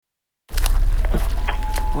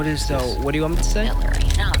What is what do you want me to say?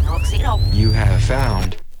 You have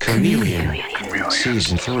found Chameleon,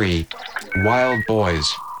 Season 3, Wild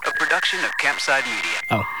Boys. A production of Campside Media.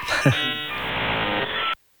 Oh.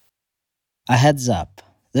 A heads up.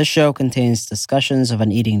 This show contains discussions of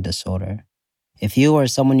an eating disorder. If you or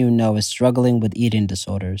someone you know is struggling with eating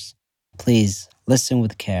disorders, please listen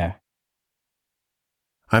with care.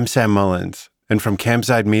 I'm Sam Mullins, and from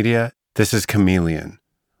Campside Media, this is Chameleon,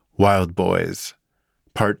 Wild Boys,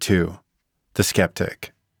 Part 2, The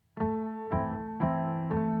Skeptic. The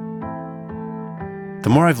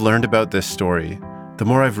more I've learned about this story, the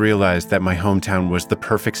more I've realized that my hometown was the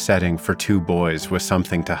perfect setting for two boys with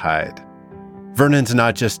something to hide. Vernon's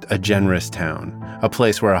not just a generous town, a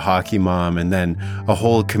place where a hockey mom and then a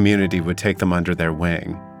whole community would take them under their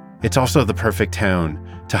wing. It's also the perfect town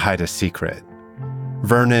to hide a secret.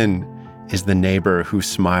 Vernon is the neighbor who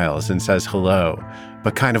smiles and says hello,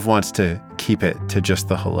 but kind of wants to keep it to just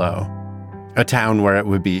the hello. A town where it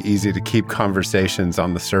would be easy to keep conversations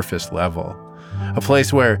on the surface level. A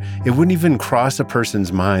place where it wouldn't even cross a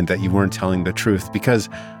person's mind that you weren't telling the truth, because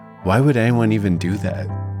why would anyone even do that?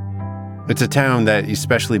 It's a town that,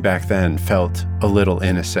 especially back then, felt a little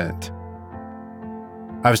innocent.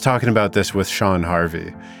 I was talking about this with Sean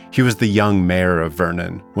Harvey. He was the young mayor of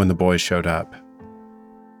Vernon when the boys showed up.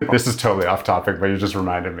 This is totally off topic, but you just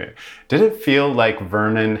reminded me. Did it feel like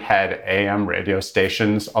Vernon had AM radio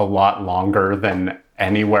stations a lot longer than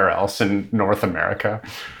anywhere else in North America?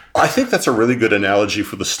 I think that's a really good analogy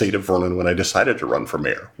for the state of Vernon when I decided to run for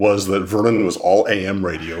mayor, was that Vernon was all AM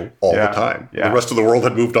radio all the time. Yeah. The rest of the world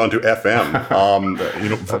had moved on to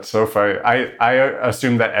FM. That's so funny. I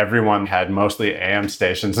assumed that everyone had mostly AM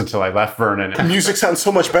stations until I left Vernon. The music sounds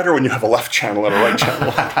so much better when you have a left channel and a right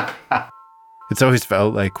channel. It's always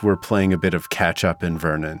felt like we're playing a bit of catch-up in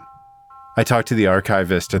Vernon. I talked to the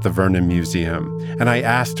archivist at the Vernon Museum, and I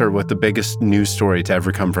asked her what the biggest news story to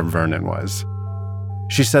ever come from Vernon was.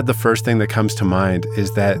 She said the first thing that comes to mind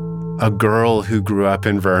is that a girl who grew up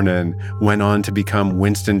in Vernon went on to become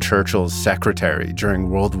Winston Churchill's secretary during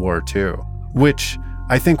World War II, which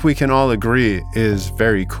I think we can all agree is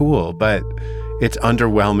very cool, but it's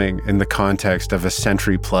underwhelming in the context of a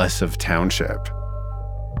century plus of township.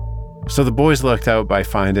 So the boys lucked out by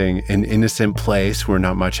finding an innocent place where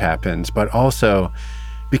not much happens, but also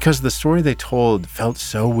because the story they told felt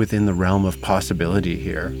so within the realm of possibility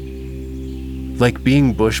here. Like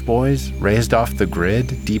being bush boys raised off the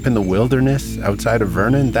grid deep in the wilderness outside of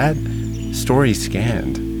Vernon, that story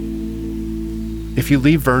scanned. If you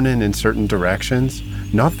leave Vernon in certain directions,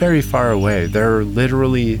 not very far away, there are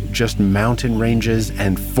literally just mountain ranges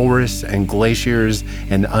and forests and glaciers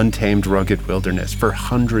and untamed rugged wilderness for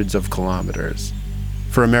hundreds of kilometers.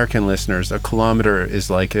 For American listeners, a kilometer is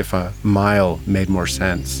like if a mile made more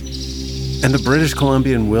sense. And the British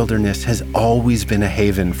Columbian wilderness has always been a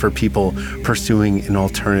haven for people pursuing an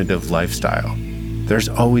alternative lifestyle. There's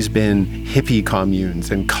always been hippie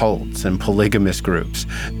communes and cults and polygamous groups.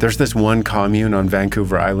 There's this one commune on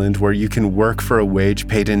Vancouver Island where you can work for a wage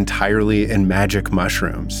paid entirely in magic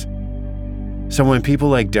mushrooms. So when people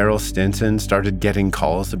like Daryl Stinson started getting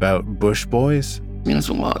calls about bush boys... I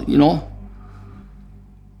said, well,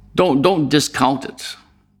 don't discount it.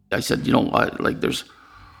 I said, there's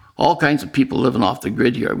all kinds of people living off the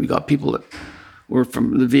grid here. We got people that were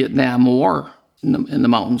from the Vietnam War in the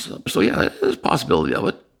mountains. So yeah, there's a possibility of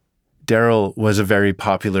it. Daryl was a very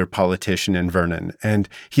popular politician in Vernon, and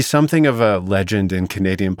he's something of a legend in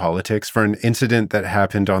Canadian politics for an incident that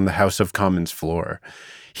happened on the House of Commons floor.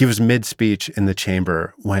 He was mid-speech in the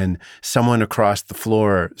chamber when someone across the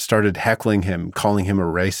floor started heckling him, calling him a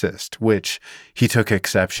racist, which he took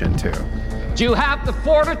exception to. Do you have the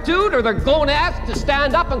fortitude or the gonads to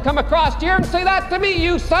stand up and come across here and say that to me,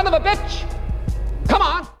 you son of a bitch? Come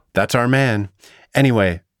on. That's our man.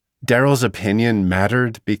 Anyway, Daryl's opinion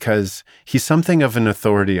mattered because he's something of an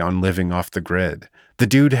authority on living off the grid. The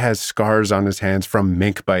dude has scars on his hands from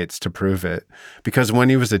mink bites to prove it, because when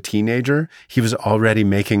he was a teenager, he was already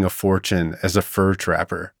making a fortune as a fur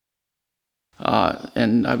trapper.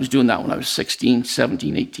 And I was doing that when I was 16,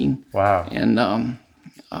 17, 18. Wow. And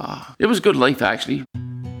it was a good life, actually.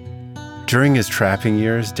 During his trapping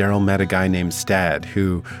years, Daryl met a guy named Stad,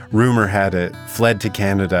 who, rumor had it, fled to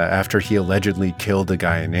Canada after he allegedly killed a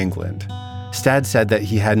guy in England. Stad said that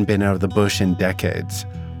he hadn't been out of the bush in decades,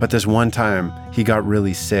 but this one time he got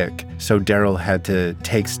really sick, so Daryl had to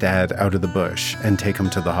take Stad out of the bush and take him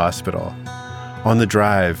to the hospital. On the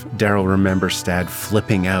drive, Daryl remembers Stad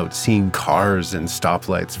flipping out, seeing cars and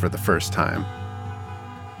stoplights for the first time.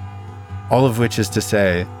 All of which is to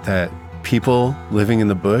say that people living in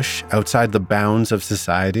the bush outside the bounds of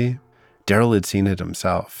society Daryl had seen it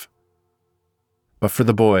himself. But for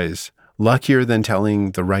the boys, luckier than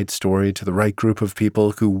telling the right story to the right group of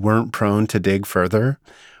people who weren't prone to dig further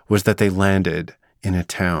was that they landed in a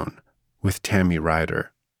town with Tammy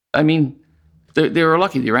Ryder. I mean, they were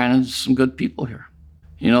lucky. They ran into some good people here.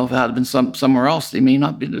 You know, if it had been somewhere else, they may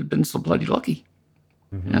not have been so bloody lucky.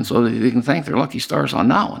 Mm-hmm. And so they can thank their lucky stars on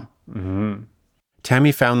that one. Mm-hmm.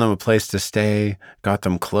 Tammy found them a place to stay, got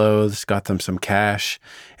them clothes, got them some cash,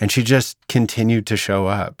 and she just continued to show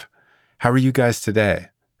up. How are you guys today?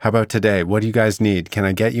 How about today? What do you guys need? Can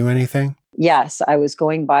I get you anything? Yes, I was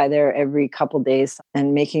going by there every couple days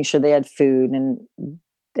and making sure they had food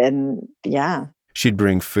and yeah. She'd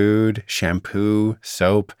bring food, shampoo,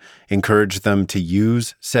 soap, encourage them to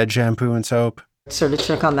use said shampoo and soap. Sort of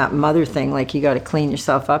check on that mother thing, like you got to clean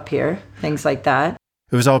yourself up here, things like that.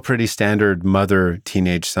 It was all pretty standard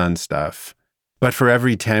mother-teenage-son stuff. But for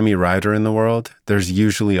every Tammy Ryder in the world, there's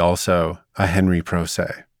usually also a Henry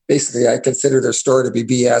Procé. Basically, I consider their story to be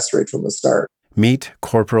BS right from the start. Meet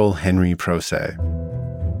Corporal Henry Procé.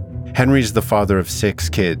 Henry's the father of 6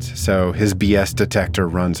 kids, so his BS detector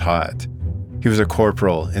runs hot. He was a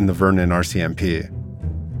corporal in the Vernon RCMP.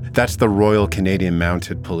 That's the Royal Canadian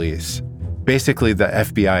Mounted Police, basically the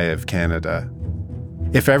FBI of Canada.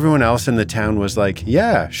 If everyone else in the town was like,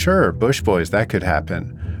 yeah, sure, Bush Boys, that could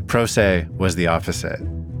happen, Procé was the opposite.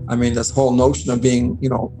 I mean, this whole notion of being,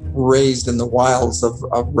 raised in the wilds of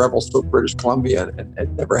Revelstoke, British Columbia,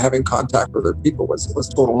 and never having contact with other people was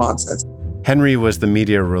total nonsense. Henry was the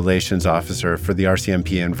media relations officer for the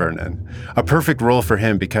RCMP in Vernon. A perfect role for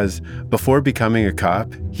him because before becoming a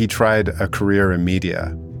cop, he tried a career in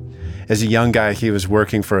media. As a young guy, he was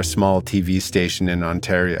working for a small TV station in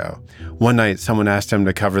Ontario. One night, someone asked him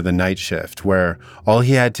to cover the night shift, where all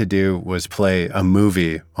he had to do was play a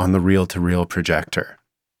movie on the reel-to-reel projector.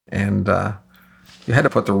 And you had to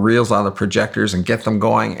put the reels on the projectors and get them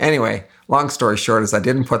going. Anyway, long story short is I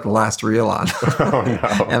didn't put the last reel on. Oh,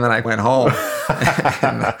 no. And then I went home.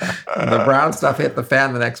 and the brown stuff hit the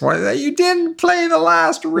fan the next morning. You didn't play the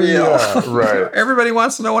last reel. Yeah, right. Everybody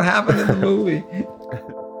wants to know what happened in the movie.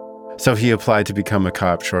 So he applied to become a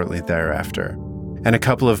cop shortly thereafter. And a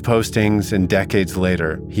couple of postings and decades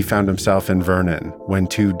later, he found himself in Vernon when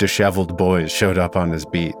 2 disheveled boys showed up on his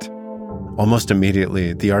beat. Almost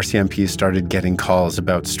immediately, the RCMP started getting calls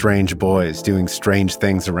about strange boys doing strange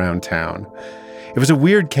things around town. It was a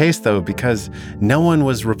weird case, though, because no one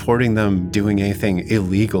was reporting them doing anything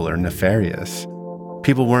illegal or nefarious.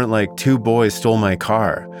 People weren't like, 2 boys stole my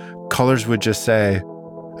car. Callers would just say,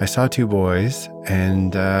 I saw 2 boys,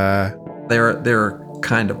 and They're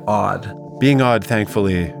kind of odd. Being odd,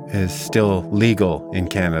 thankfully, is still legal in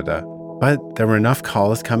Canada. But there were enough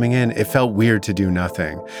calls coming in, it felt weird to do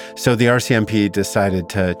nothing. So the RCMP decided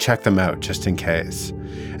to check them out just in case.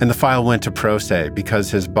 And the file went to Procé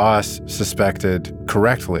because his boss suspected,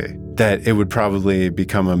 correctly, that it would probably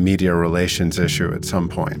become a media relations issue at some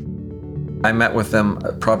point. I met with them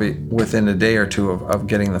probably within a day or two of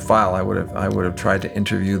getting the file. I would have tried to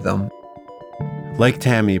interview them. Like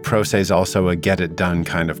Tammy, Procé's also a get-it-done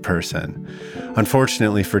kind of person.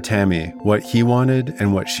 Unfortunately for Tammy, what he wanted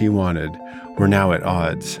and what she wanted were now at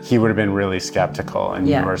odds. He would have been really skeptical, and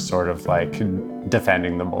you were sort of like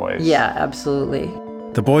defending the boys. Yeah, absolutely.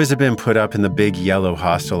 The boys have been put up in the big yellow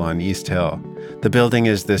hostel on East Hill. The building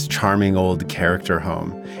is this charming old character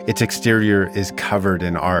home. Its exterior is covered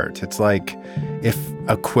in art. It's like if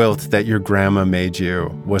a quilt that your grandma made you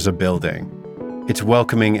was a building. Its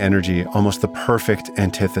welcoming energy, almost the perfect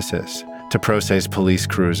antithesis to Procé's police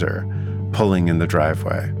cruiser pulling in the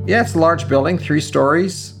driveway. Yeah, it's a large building, 3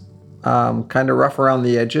 stories, kind of rough around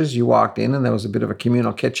the edges. You walked in and there was a bit of a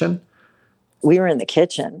communal kitchen. We were in the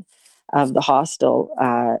kitchen of the hostel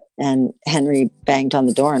and Henry banged on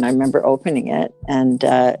the door and I remember opening it and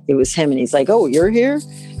it was him and he's like, oh, you're here?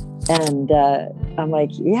 And I'm like,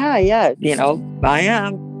 yeah, I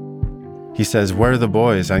am. He says, where are the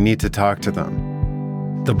boys? I need to talk to them.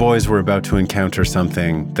 The boys were about to encounter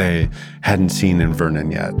something they hadn't seen in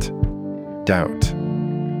Vernon yet. Doubt.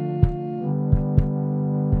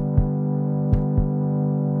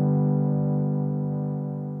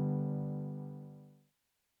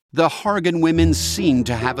 The Hargan women seemed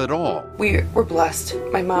to have it all. We were blessed.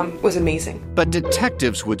 My mom was amazing. But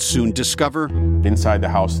detectives would soon discover... inside the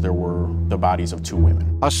house, there were the bodies of 2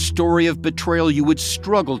 women. A story of betrayal you would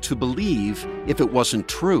struggle to believe if it wasn't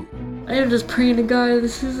true. I am just praying to God,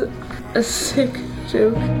 this is a sick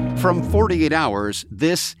joke. From 48 Hours,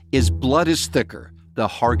 this is Blood is Thicker, the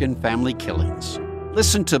Hargan Family Killings.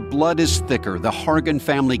 Listen to Blood is Thicker, the Hargan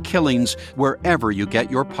Family Killings, wherever you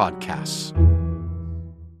get your podcasts.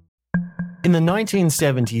 In the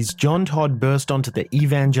 1970s, John Todd burst onto the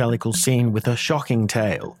evangelical scene with a shocking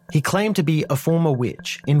tale. He claimed to be a former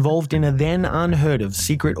witch involved in a then unheard of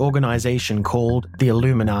secret organization called the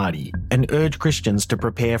Illuminati and urged Christians to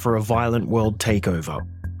prepare for a violent world takeover.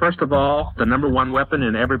 First of all, the number one weapon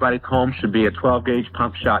in everybody's home should be a 12-gauge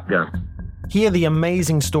pump shotgun. Hear the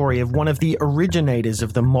amazing story of one of the originators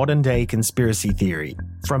of the modern-day conspiracy theory.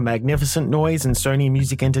 From Magnificent Noise and Sony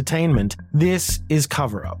Music Entertainment, this is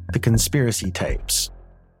Cover Up, the conspiracy tapes.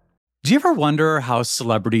 Do you ever wonder how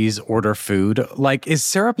celebrities order food? Like, is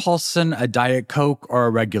Sarah Paulson a Diet Coke or a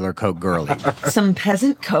regular Coke girlie? Some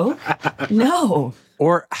peasant Coke? No.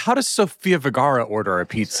 Or how does Sofia Vergara order a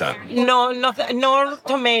pizza? No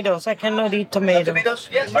tomatoes. I cannot eat tomatoes.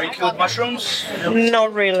 Yes. Are you cool with mushrooms?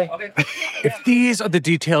 Not really. If these are the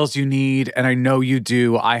details you need, and I know you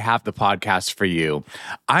do, I have the podcast for you.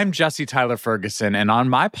 I'm Jesse Tyler Ferguson, and on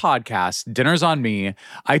my podcast, Dinners on Me,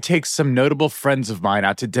 I take some notable friends of mine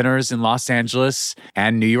out to dinners in Los Angeles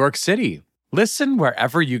and New York City. Listen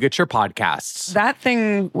wherever you get your podcasts. That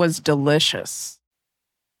thing was delicious.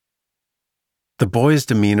 The boys'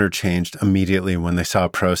 demeanor changed immediately when they saw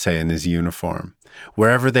Proce in his uniform.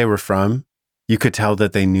 Wherever they were from, you could tell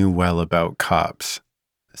that they knew well about cops.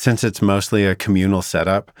 Since it's mostly a communal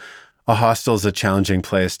setup, a hostel's a challenging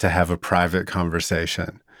place to have a private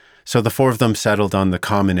conversation. So the four of them settled on the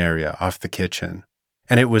common area off the kitchen.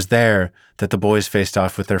 And it was there that the boys faced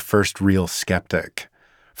off with their first real skeptic.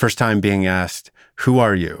 First time being asked, "Who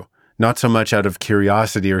are you?" Not so much out of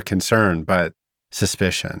curiosity or concern, but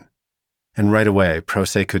suspicion. And right away,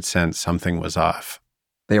 Proce could sense something was off.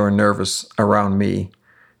 They were nervous around me,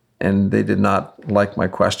 and they did not like my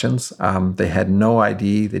questions. They had no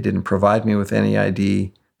ID. They didn't provide me with any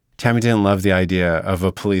ID. Tammy didn't love the idea of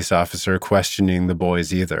a police officer questioning the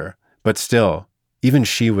boys either. But still, even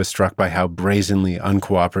she was struck by how brazenly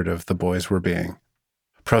uncooperative the boys were being.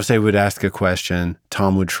 Proce would ask a question,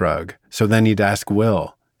 Tom would shrug. So then he'd ask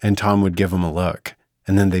Will, and Tom would give him a look,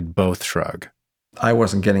 and then they'd both shrug. I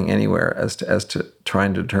wasn't getting anywhere as to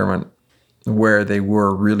trying to determine where they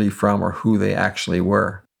were really from or who they actually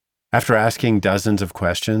were. After asking dozens of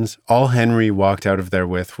questions, all Henry walked out of there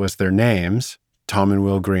with was their names, Tom and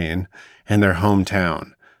Will Green, and their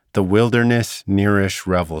hometown, the wilderness nearish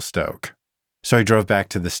Revelstoke. So he drove back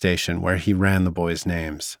to the station where he ran the boys'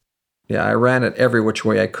 names. Yeah, I ran it every which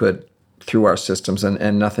way I could through our systems,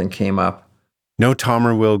 and nothing came up. No Tom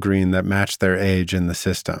or Will Green that matched their age in the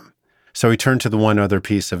system. So he turned to the one other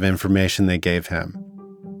piece of information they gave him,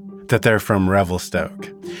 that they're from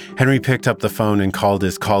Revelstoke. Henry picked up the phone and called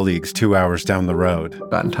his colleagues 2 hours down the road.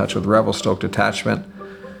 Got in touch with Revelstoke Detachment,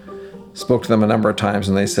 spoke to them a number of times,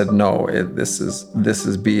 and they said, no, this is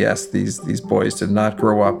BS. These boys did not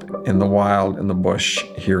grow up in the wild, in the bush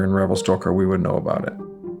here in Revelstoke, or we would know about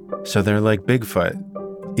it. So they're like Bigfoot.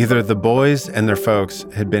 Either the boys and their folks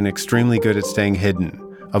had been extremely good at staying hidden,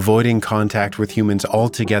 avoiding contact with humans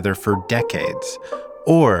altogether for decades,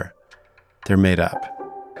 or they're made up.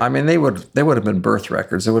 I mean, they would have been birth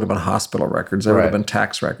records. There would have been hospital records. There would have been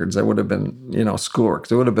tax records. There would have been, schoolwork.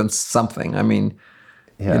 There would have been something. I mean,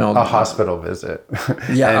 a hospital visit.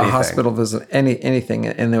 Yeah, a hospital visit, anything.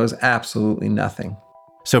 And there was absolutely nothing.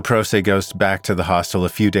 So Proce goes back to the hostel a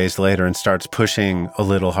few days later and starts pushing a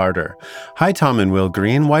little harder. Hi, Tom and Will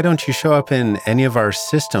Green. Why don't you show up in any of our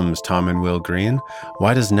systems, Tom and Will Green?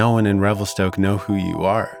 Why does no one in Revelstoke know who you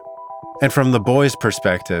are? And from the boys'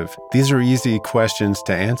 perspective, these are easy questions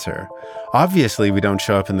to answer. Obviously, we don't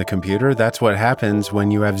show up in the computer. That's what happens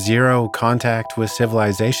when you have zero contact with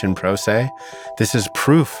civilization, Proce. This is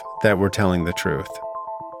proof that we're telling the truth.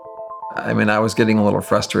 I mean, I was getting a little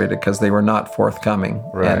frustrated because they were not forthcoming,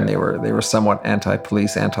 and they were somewhat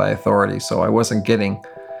anti-police, anti-authority. So I wasn't getting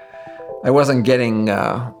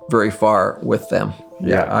very far with them.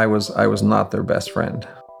 Yeah, I was not their best friend.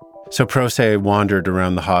 So Proce wandered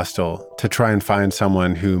around the hostel to try and find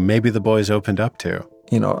someone who maybe the boys opened up to.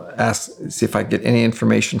 See if I could get any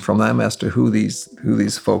information from them as to who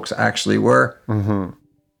these folks actually were. Mm-hmm.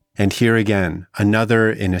 And here again,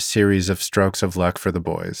 another in a series of strokes of luck for the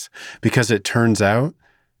boys, because it turns out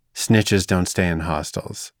snitches don't stay in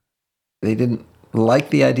hostels. They didn't like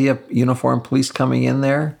the idea of uniformed police coming in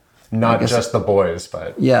there. Not just the boys,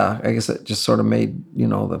 but... Yeah, I guess it just sort of made,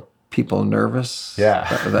 the people nervous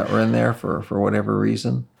that were in there for whatever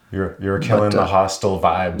reason. You're killing the hostile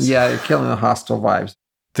vibes. Yeah, you're killing the hostile vibes.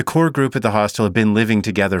 The core group at the hostel had been living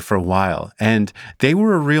together for a while, and they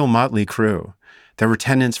were a real motley crew. There were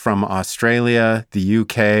tenants from Australia, the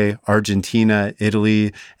UK, Argentina,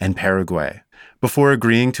 Italy, and Paraguay. Before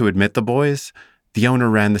agreeing to admit the boys, The owner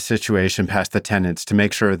ran the situation past the tenants to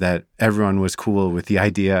make sure that everyone was cool with the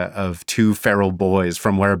idea of 2 feral boys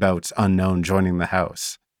from whereabouts unknown joining the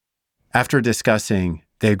house. After discussing,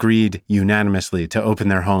 they agreed unanimously to open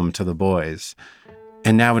their home to the boys.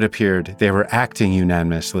 And now it appeared they were acting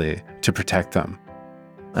unanimously to protect them.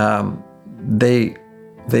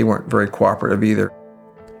 They weren't very cooperative either.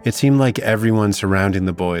 It seemed like everyone surrounding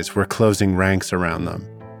the boys were closing ranks around them.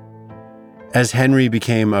 As Henry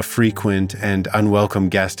became a frequent and unwelcome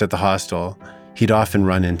guest at the hostel, he'd often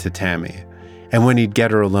run into Tammy. And when he'd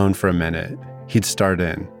get her alone for a minute, he'd start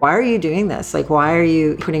in. Why are you doing this? Like, why are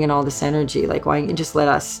you putting in all this energy? Like, why don't you just let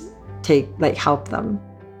us help them?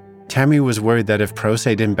 Tammy was worried that if Prose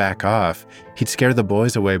didn't back off, he'd scare the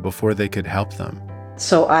boys away before they could help them.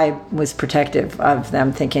 So I was protective of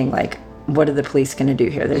them, thinking, like, what are the police going to do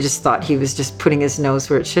here? They just thought he was just putting his nose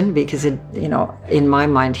where it shouldn't be, because, in my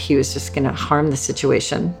mind, he was just going to harm the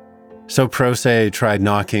situation. So Prose tried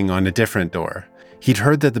knocking on a different door. He'd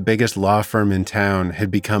heard that the biggest law firm in town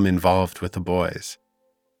had become involved with the boys.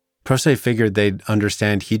 Prose figured they'd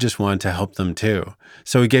understand he just wanted to help them too,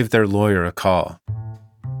 so he gave their lawyer a call.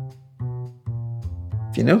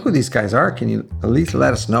 If you know who these guys are, can you at least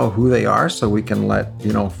let us know who they are so we can let,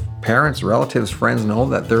 parents, relatives, friends know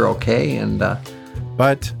that they're okay? And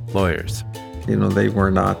But lawyers. They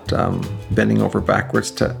were not bending over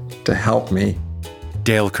backwards to help me.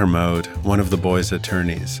 Dale Kermode, one of the boys'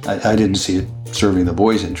 attorneys. I didn't see it serving the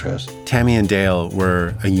boys' interest. Tammy and Dale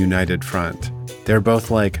were a united front. They're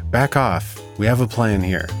both like, back off. We have a plan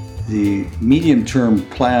here. The medium-term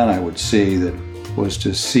plan, I would say, that was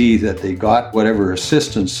to see that they got whatever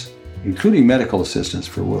assistance, including medical assistance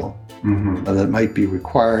for Will, that might be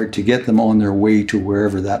required to get them on their way to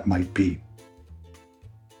wherever that might be.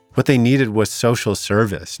 What they needed was social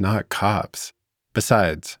service, not cops.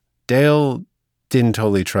 Besides, Dale didn't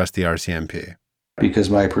totally trust the RCMP. Because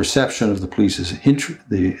my perception of the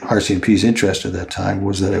the RCMP's interest at that time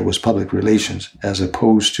was that it was public relations, as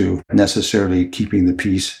opposed to necessarily keeping the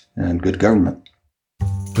peace and good government.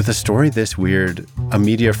 With a story this weird, a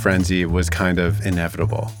media frenzy was kind of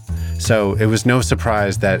inevitable. So it was no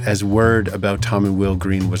surprise that as word about Tom and Will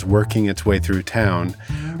Green was working its way through town,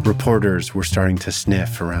 reporters were starting to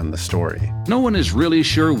sniff around the story. No one is really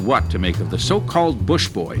sure what to make of the so-called Bush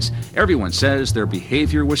Boys. Everyone says their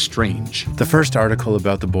behavior was strange. The first article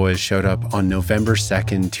about the boys showed up on November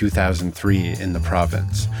 2nd, 2003 in The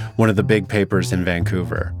Province, one of the big papers in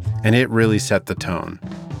Vancouver, and it really set the tone.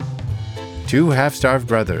 2 half-starved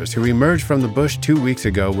brothers who emerged from the bush 2 weeks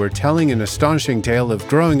ago were telling an astonishing tale of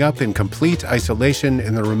growing up in complete isolation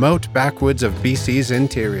in the remote backwoods of BC's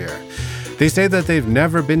interior. They say that they've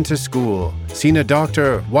never been to school, seen a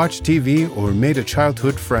doctor, watched TV, or made a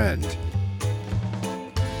childhood friend.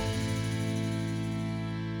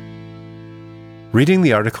 Reading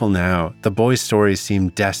the article now, the boys' stories seem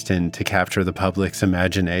destined to capture the public's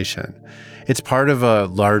imagination. It's part of a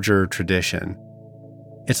larger tradition.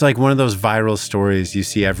 It's like one of those viral stories you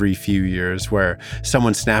see every few years where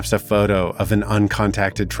someone snaps a photo of an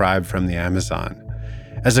uncontacted tribe from the Amazon.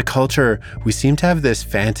 As a culture, we seem to have this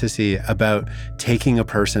fantasy about taking a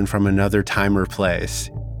person from another time or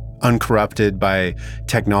place, uncorrupted by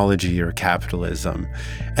technology or capitalism,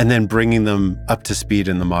 and then bringing them up to speed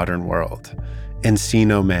in the modern world.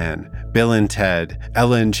 Encino Man, Bill and Ted,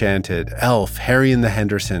 Ella Enchanted, Elf, Harry and the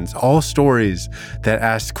Hendersons, all stories that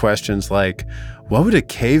ask questions like, what would a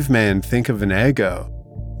caveman think of an Eggo?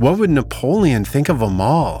 What would Napoleon think of a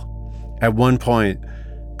mall? At one point,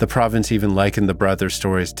 the province even likened the brothers'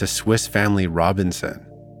 stories to Swiss Family Robinson.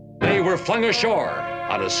 They were flung ashore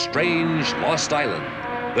on a strange, lost island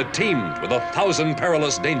that teemed with 1,000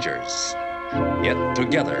 perilous dangers. Yet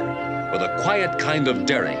together, with a quiet kind of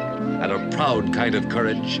daring and a proud kind of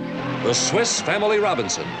courage, the Swiss Family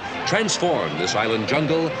Robinson transformed this island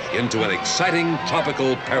jungle into an exciting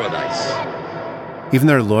tropical paradise. Even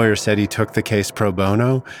their lawyer said he took the case pro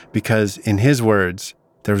bono because, in his words,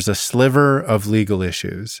 there was a sliver of legal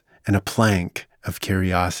issues and a plank of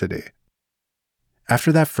curiosity.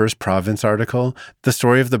 After that first Province article, the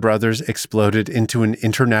story of the brothers exploded into an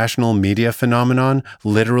international media phenomenon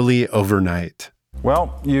literally overnight.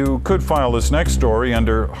 Well, you could file this next story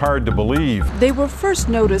under hard to believe. They were first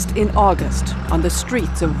noticed in August on the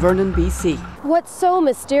streets of Vernon, BC. What's so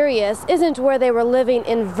mysterious isn't where they were living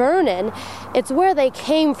in Vernon, it's where they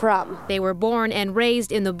came from. They were born and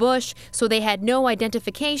raised in the bush, so they had no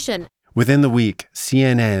identification. Within the week,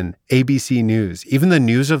 CNN, ABC News, even the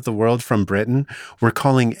News of the World from Britain were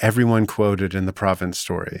calling everyone quoted in the Province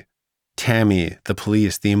story. Tammy, the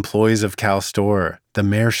police, the employees of Cal Store, the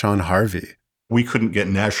Mayor Sean Harvey. We couldn't get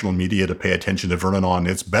national media to pay attention to Vernon on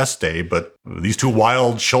its best day, but these two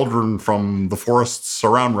wild children from the forests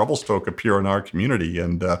around Revelstoke appear in our community,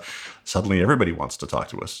 and suddenly everybody wants to talk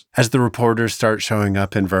to us. As the reporters start showing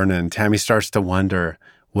up in Vernon, Tammy starts to wonder,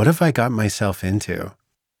 what have I got myself into?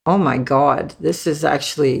 Oh my God, this is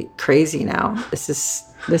actually crazy now. This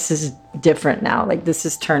is different now. Like, this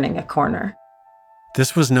is turning a corner.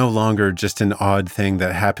 This was no longer just an odd thing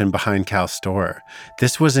that happened behind Cal's store.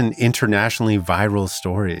 This was an internationally viral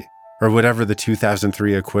story, or whatever the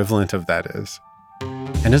 2003 equivalent of that is.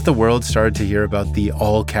 And as the world started to hear about the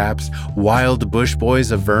all-caps wild bush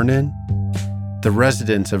boys of Vernon, the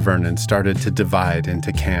residents of Vernon started to divide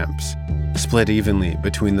into camps, split evenly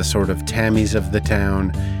between the sort of Tammys of the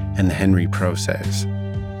town and the Henry Proces.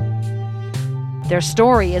 Their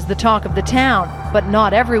story is the talk of the town, but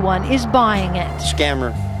not everyone is buying it.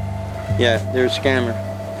 Scammer. Yeah, they're a scammer.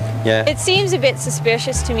 Yeah. It seems a bit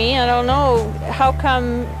suspicious to me. I don't know. How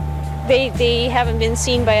come they haven't been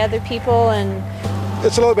seen by other people? And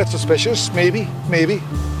it's a little bit suspicious, maybe.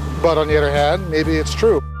 But on the other hand, maybe it's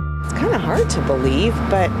true. It's kind of hard to believe,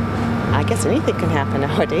 but I guess anything can happen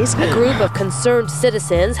nowadays. A group of concerned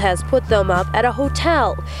citizens has put them up at a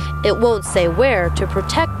hotel. It won't say where to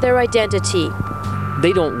protect their identity.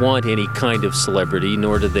 They don't want any kind of celebrity,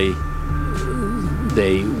 nor do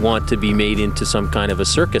they want to be made into some kind of a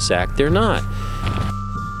circus act. They're not.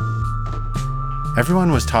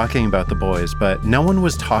 Everyone was talking about the boys, but no one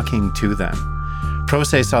was talking to them.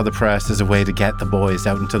 Proces saw the press as a way to get the boys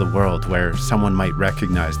out into the world where someone might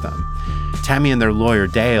recognize them. Tammy and their lawyer,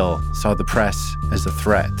 Dale, saw the press as a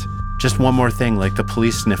threat. Just one more thing like the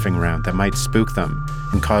police sniffing around that might spook them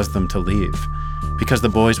and cause them to leave. Because the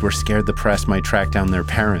boys were scared the press might track down their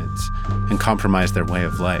parents and compromise their way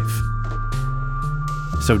of life.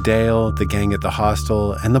 So Dale, the gang at the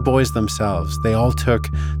hostel, and the boys themselves, they all took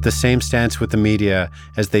the same stance with the media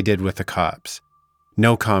as they did with the cops.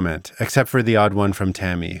 No comment, except for the odd one from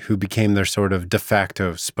Tammy, who became their sort of de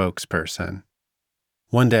facto spokesperson.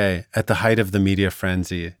 One day, at the height of the media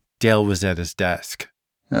frenzy, Dale was at his desk.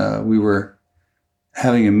 We were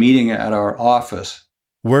having a meeting at our office.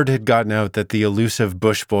 Word had gotten out that the elusive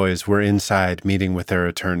Bush boys were inside meeting with their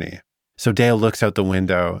attorney. So Dale looks out the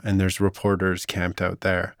window, and there's reporters camped out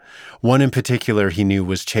there. One in particular he knew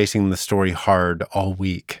was chasing the story hard all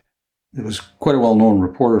week. It was quite a well-known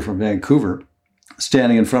reporter from Vancouver,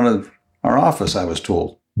 standing in front of our office, I was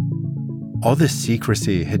told. All this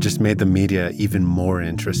secrecy had just made the media even more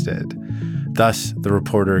interested. Thus, the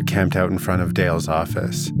reporter camped out in front of Dale's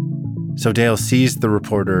office. So Dale sees the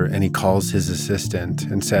reporter and he calls his assistant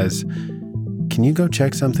and says, "Can you go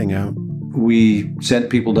check something out?" We sent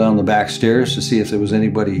people down the back stairs to see if there was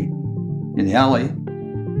anybody in the alley.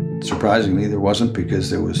 Surprisingly, there wasn't, because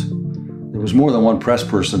there was more than one press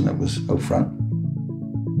person that was out front.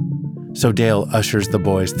 So Dale ushers the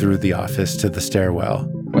boys through the office to the stairwell.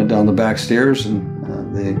 Went down the back stairs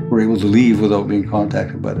and they were able to leave without being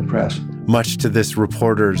contacted by the press. Much to this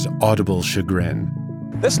reporter's audible chagrin.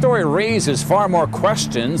 This story raises far more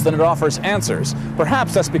questions than it offers answers.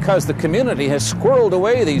 Perhaps that's because the community has squirreled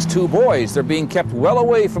away these two boys. They're being kept well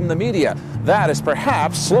away from the media. That is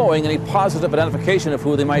perhaps slowing any positive identification of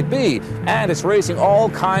who they might be. And it's raising all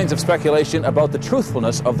kinds of speculation about the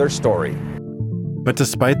truthfulness of their story. But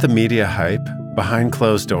despite the media hype, behind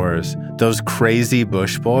closed doors, those crazy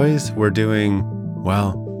Bush boys were doing,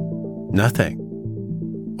 well, nothing.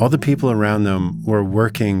 All the people around them were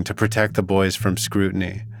working to protect the boys from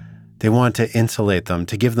scrutiny. They wanted to insulate them,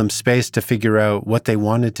 to give them space to figure out what they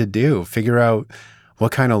wanted to do, figure out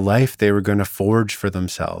what kind of life they were going to forge for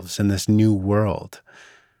themselves in this new world.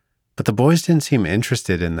 But the boys didn't seem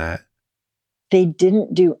interested in that. They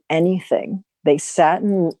didn't do anything. They sat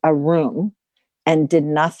in a room and did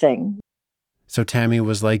nothing. So Tammy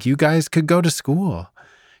was like, you guys could go to school.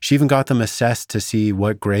 She even got them assessed to see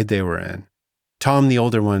what grade they were in. Tom, the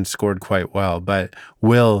older one, scored quite well, but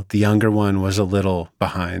Will, the younger one, was a little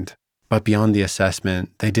behind. But beyond the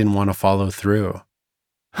assessment, they didn't want to follow through.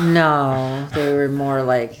 No, they were more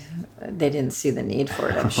like, they didn't see the need for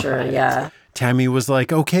it, I'm sure, right. Yeah. Tammy was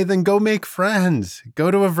like, okay, then go make friends. Go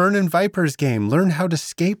to a Vernon Vipers game. Learn how to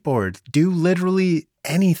skateboard. Do literally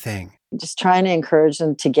anything. Just trying to encourage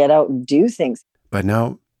them to get out and do things. But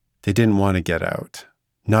no, they didn't want to get out.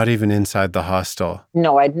 Not even inside the hostel.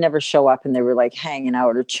 No, I'd never show up and they were like hanging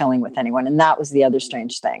out or chilling with anyone. And that was the other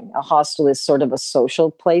strange thing. A hostel is sort of a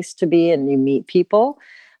social place to be, and you meet people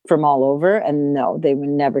from all over. And no, they would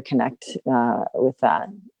never connect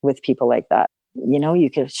with people like that. You know,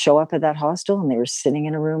 you could show up at that hostel and they were sitting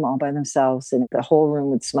in a room all by themselves and the whole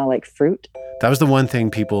room would smell like fruit. That was the one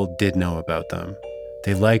thing people did know about them.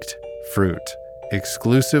 They liked fruit.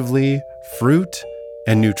 Exclusively fruit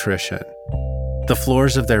and nutrition. The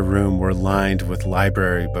floors of their room were lined with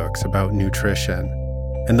library books about nutrition.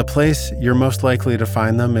 And the place you're most likely to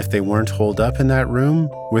find them if they weren't holed up in that room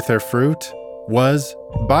with their fruit was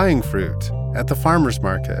buying fruit at the farmer's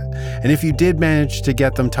market. And if you did manage to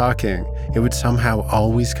get them talking, it would somehow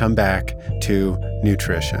always come back to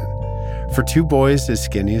nutrition. For two boys as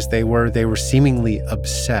skinny as they were seemingly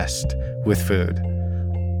obsessed with food.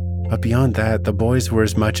 But beyond that, the boys were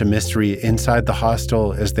as much a mystery inside the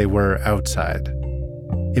hostel as they were outside.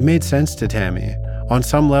 It made sense to Tammy. On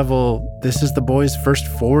some level, this is the boys' first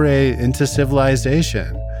foray into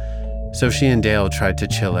civilization. So she and Dale tried to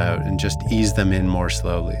chill out and just ease them in more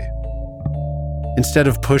slowly. Instead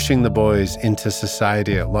of pushing the boys into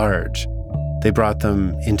society at large, they brought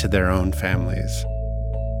them into their own families.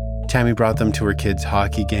 Tammy brought them to her kids'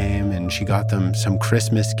 hockey game, and she got them some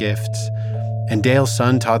Christmas gifts. And Dale's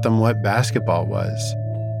son taught them what basketball was.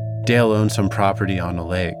 Dale owned some property on a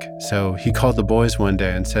lake, so he called the boys one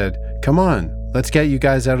day and said, "Come on, let's get you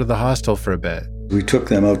guys out of the hostel for a bit." We took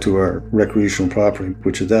them out to our recreational property,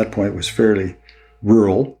 which at that point was fairly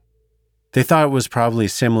rural. They thought it was probably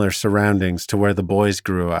similar surroundings to where the boys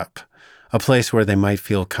grew up, a place where they might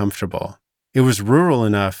feel comfortable. It was rural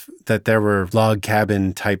enough that there were log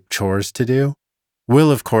cabin type chores to do.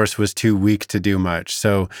 Will, of course, was too weak to do much,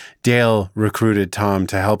 so Dale recruited Tom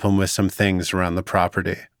to help him with some things around the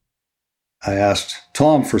property. I asked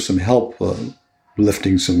Tom for some help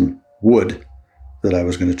lifting some wood that I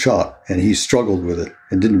was going to chop, and he struggled with it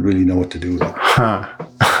and didn't really know what to do with it.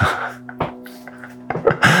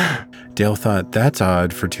 Dale thought that's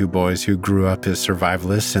odd for two boys who grew up as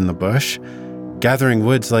survivalists in the bush. Gathering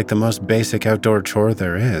wood's like the most basic outdoor chore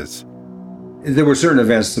there is. There were certain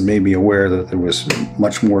events that made me aware that there was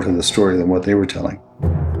much more to the story than what they were telling.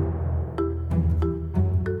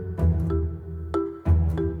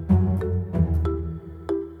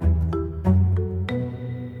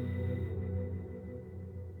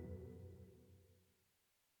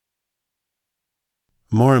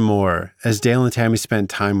 More and more, as Dale and Tammy spent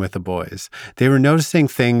time with the boys, they were noticing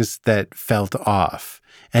things that felt off.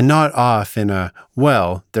 And not off in a,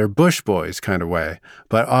 well, they're bush boys kind of way,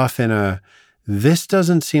 but off in a, this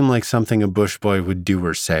doesn't seem like something a bush boy would do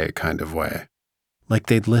or say kind of way. Like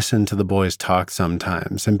they'd listen to the boys talk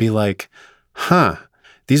sometimes and be like,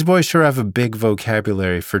 these boys sure have a big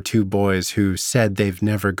vocabulary for two boys who said they've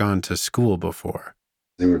never gone to school before.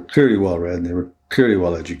 They were clearly well read and they were clearly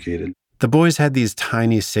well educated. The boys had these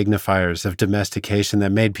tiny signifiers of domestication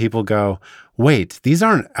that made people go, wait, these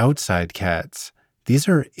aren't outside cats. These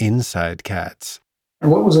are inside cats.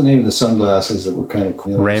 And what was the name of the sunglasses that were kind of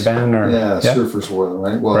cool? Ray-Ban or? Yeah, surfers wore them,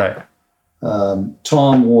 right? Well, right.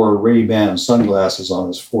 Tom wore Ray-Ban sunglasses on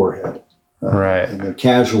his forehead. Right. In a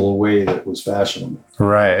casual way that was fashionable.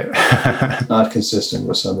 Right. Not consistent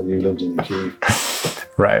with somebody who lived in the cave.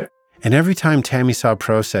 Right. And every time Tammy saw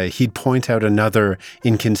Prosay, he'd point out another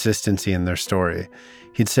inconsistency in their story.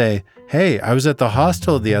 He'd say, hey, I was at the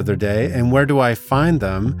hostel the other day, and where do I find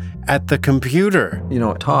them? At the computer. You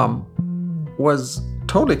know, Tom was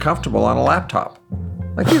totally comfortable on a laptop.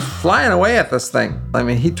 Like he was flying away at this thing. I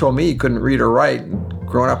mean, he told me he couldn't read or write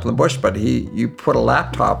growing up in the bush, but you put a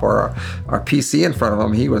laptop or a PC in front of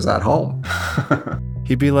him, he was at home.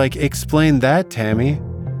 He'd be like, explain that, Tammy.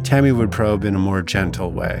 Tammy would probe in a more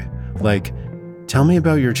gentle way. Like, tell me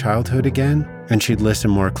about your childhood again, and she'd listen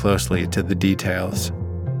more closely to the details.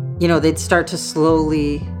 You know, they'd start to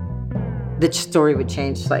slowly, the story would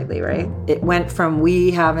change slightly, right? It went from we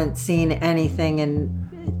haven't seen anything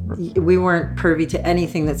and we weren't privy to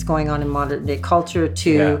anything that's going on in modern day culture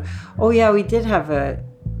to, oh yeah, we did have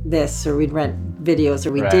this, or we'd rent videos,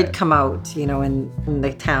 or we did come out, you know, in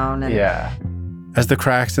the town. And As the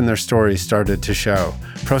cracks in their stories started to show,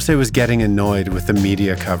 Prosay was getting annoyed with the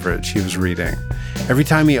media coverage he was reading. Every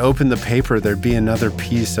time he opened the paper, there'd be another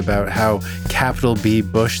piece about how capital B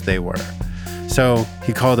Bush they were. So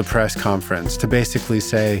he called a press conference to basically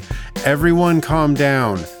say, everyone calm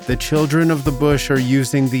down. The children of the bush are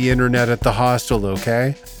using the internet at the hostel,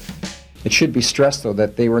 okay? It should be stressed, though,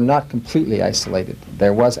 that they were not completely isolated.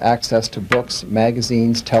 There was access to books,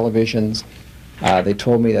 magazines, televisions. They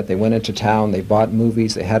told me that they went into town, they bought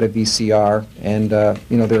movies, they had a VCR, and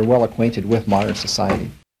they were well acquainted with modern society.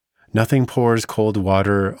 Nothing pours cold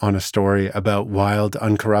water on a story about wild,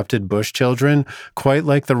 uncorrupted bush children quite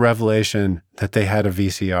like the revelation that they had a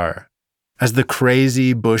VCR. As the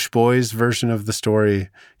crazy bush boys version of the story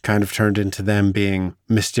kind of turned into them being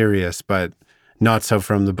mysterious, but not so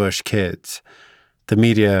from the bush kids, the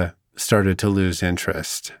media started to lose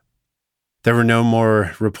interest. There were no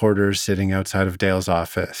more reporters sitting outside of Dale's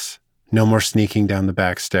office. No more sneaking down the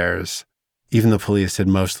back stairs. Even the police had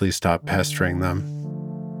mostly stopped pestering them.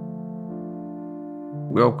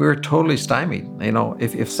 Well, we're totally stymied. You know,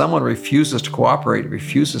 if someone refuses to cooperate,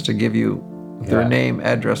 refuses to give you their name,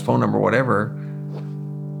 address, phone number, whatever,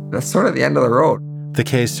 that's sort of the end of the road. The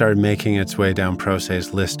case started making its way down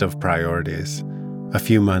Prosay's list of priorities. A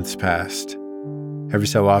few months passed. Every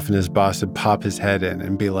so often, his boss would pop his head in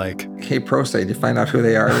and be like, "Hey, Prosay, did you find out who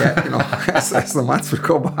they are yet?" You know, as the months would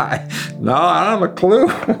go by. No, I don't have a clue.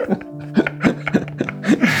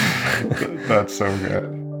 That's so good.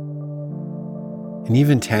 And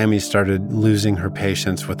even Tammy started losing her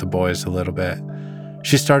patience with the boys a little bit.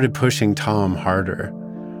 She started pushing Tom harder.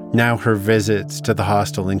 Now her visits to the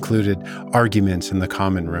hostel included arguments in the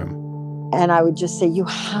common room. And I would just say, you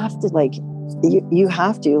have to,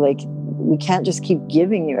 we can't just keep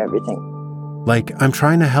giving you everything. Like, I'm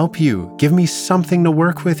trying to help you. Give me something to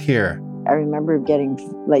work with here. I remember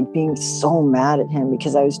being so mad at him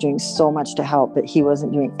because I was doing so much to help, but he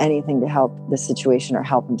wasn't doing anything to help the situation or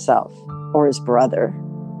help himself or his brother.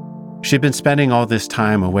 She'd been spending all this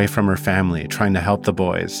time away from her family trying to help the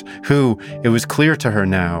boys, who, it was clear to her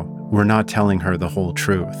now, were not telling her the whole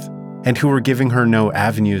truth, and who were giving her no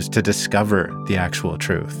avenues to discover the actual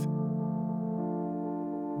truth.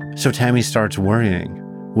 So Tammy starts worrying.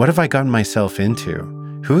 What have I gotten myself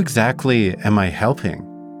into? Who exactly am I helping?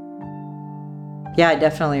 Yeah, I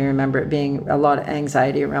definitely remember it being a lot of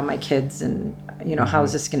anxiety around my kids and, how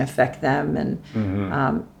is this going to affect them?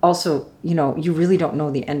 And also, you really don't know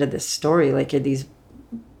the end of this story. Like, are these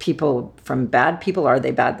people from bad people? Are they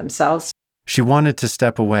bad themselves? She wanted to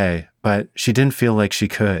step away, but she didn't feel like she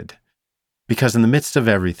could. Because in the midst of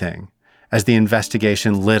everything, as the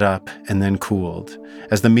investigation lit up and then cooled,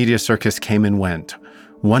 as the media circus came and went,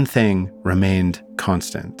 one thing remained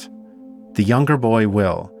constant. The younger boy,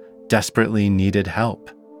 Will, desperately needed help.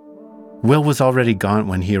 Will was already gaunt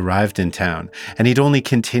when he arrived in town, and he'd only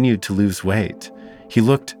continued to lose weight. He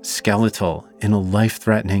looked skeletal in a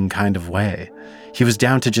life-threatening kind of way. He was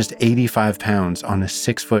down to just 85 pounds on a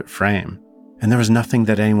 6-foot frame, and there was nothing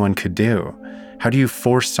that anyone could do. How do you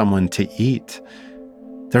force someone to eat?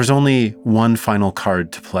 There's only one final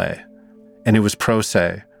card to play, and it was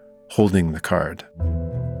Prosay holding the card.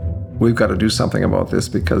 We've got to do something about this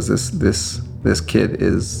because this kid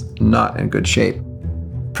is not in good shape.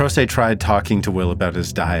 Prosay tried talking to Will about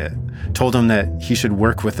his diet, told him that he should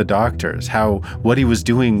work with the doctors, how what he was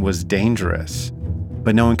doing was dangerous.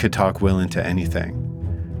 But no one could talk Will into anything.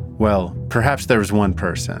 Well, perhaps there was one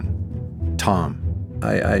person, Tom.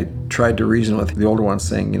 I tried to reason with the older one,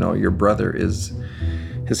 saying, your brother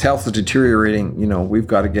his health is deteriorating. We've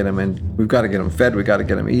got to get him in. We've got to get him fed. We've got to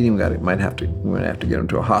get him eating. We might have to get him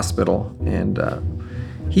to a hospital. And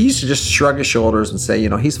he used to just shrug his shoulders and say,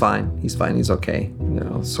 he's fine. He's fine. He's okay.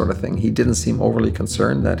 Sort of thing. He didn't seem overly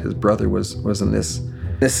concerned that his brother was in this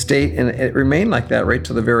state, and it remained like that right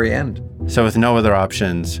to the very end. So with no other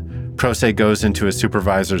options, Prosay goes into his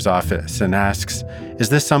supervisor's office and asks, "Is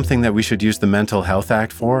this something that we should use the Mental Health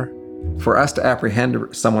Act for?" For us to apprehend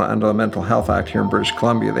someone under the Mental Health Act here in British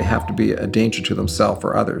Columbia, they have to be a danger to themselves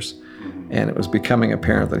or others. And it was becoming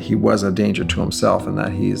apparent that he was a danger to himself and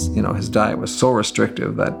that his diet was so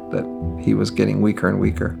restrictive that he was getting weaker and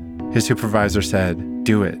weaker. His supervisor said,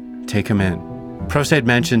 "Do it. Take him in." Prosay had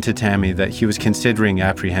mentioned to Tammy that he was considering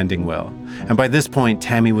apprehending Will. And by this point,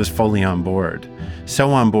 Tammy was fully on board. So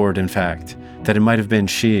on board, in fact, that it might have been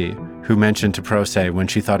she who mentioned to Prosay when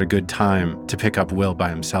she thought a good time to pick up Will by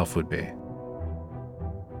himself would be.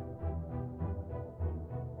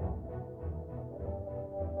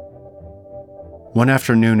 One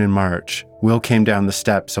afternoon in March, Will came down the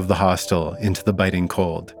steps of the hostel into the biting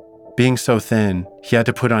cold. Being so thin, he had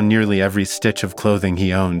to put on nearly every stitch of clothing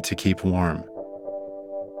he owned to keep warm.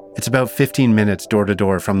 It's about 15 minutes door to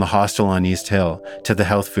door from the hostel on East Hill to the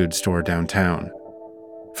health food store downtown.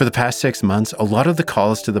 For the past 6 months, a lot of the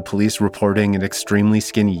calls to the police reporting an extremely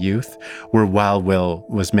skinny youth were while Will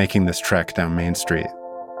was making this trek down Main Street.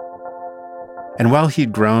 And while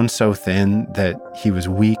he'd grown so thin that he was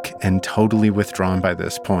weak and totally withdrawn by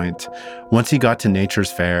this point, once he got to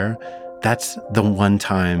Nature's Fair, that's the one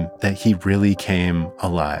time that he really came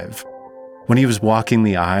alive. When he was walking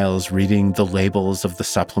the aisles, reading the labels of the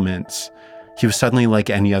supplements, he was suddenly like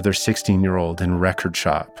any other 16-year-old in a record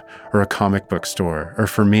shop or a comic book store, or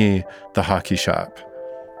for me, the hockey shop.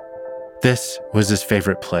 This was his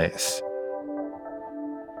favorite place.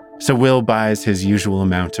 So Will buys his usual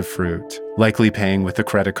amount of fruit, likely paying with the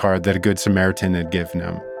credit card that a Good Samaritan had given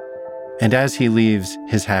him. And as he leaves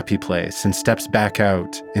his happy place and steps back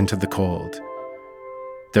out into the cold,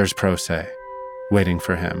 there's Prosay, waiting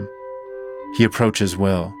for him. He approaches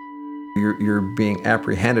Will. You're being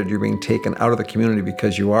apprehended. You're being taken out of the community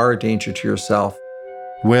because you are a danger to yourself.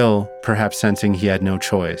 Will, perhaps sensing he had no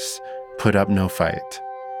choice, put up no fight.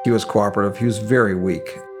 He was cooperative. He was very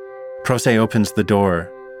weak. Procé opens the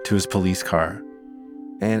door to his police car.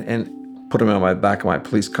 And put him in my back of my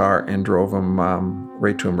police car and drove him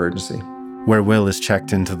right to emergency. Where Will is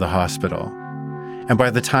checked into the hospital. And by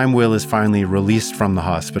the time Will is finally released from the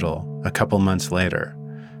hospital, a couple months later,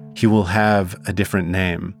 he will have a different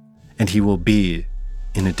name, and he will be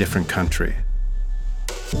in a different country.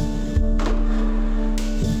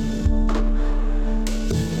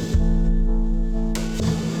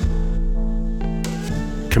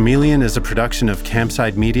 Chameleon is a production of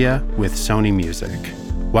Campside Media with Sony Music.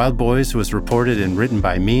 Wild Boys was reported and written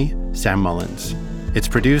by me, Sam Mullins. It's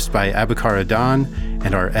produced by Abakar Adan,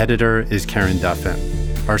 and our editor is Karen Duffin.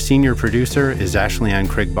 Our senior producer is Ashley Ann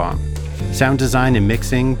Krigbaum. Sound design and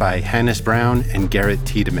mixing by Hannes Brown and Garrett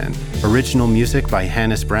Tiedemann. Original music by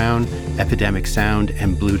Hannes Brown, Epidemic Sound,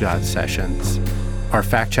 and Blue Dot Sessions. Our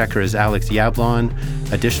fact checker is Alex Yablon.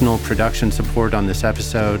 Additional production support on this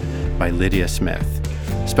episode by Lydia Smith.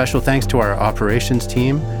 Special thanks to our operations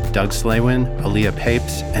team, Doug Slaywin, Aaliyah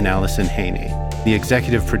Papes, and Allison Haney. The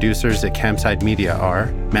executive producers at Campside Media are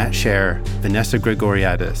Matt Scher, Vanessa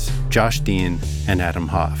Gregoriadis, Josh Dean, and Adam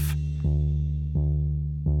Hoff.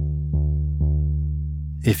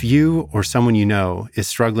 If you or someone you know is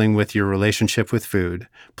struggling with your relationship with food,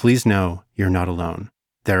 please know you're not alone.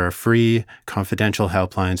 There are free, confidential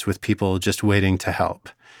helplines with people just waiting to help.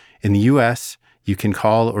 In the U.S., you can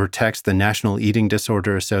call or text the National Eating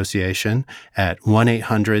Disorder Association at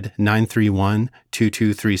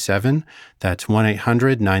 1-800-931-2237. That's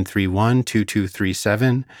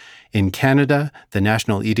 1-800-931-2237. In Canada, the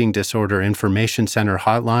National Eating Disorder Information Centre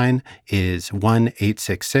hotline is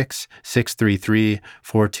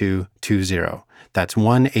 1-866-633-4220. That's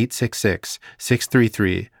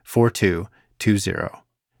 1-866-633-4220.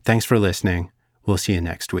 Thanks for listening. We'll see you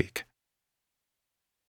next week.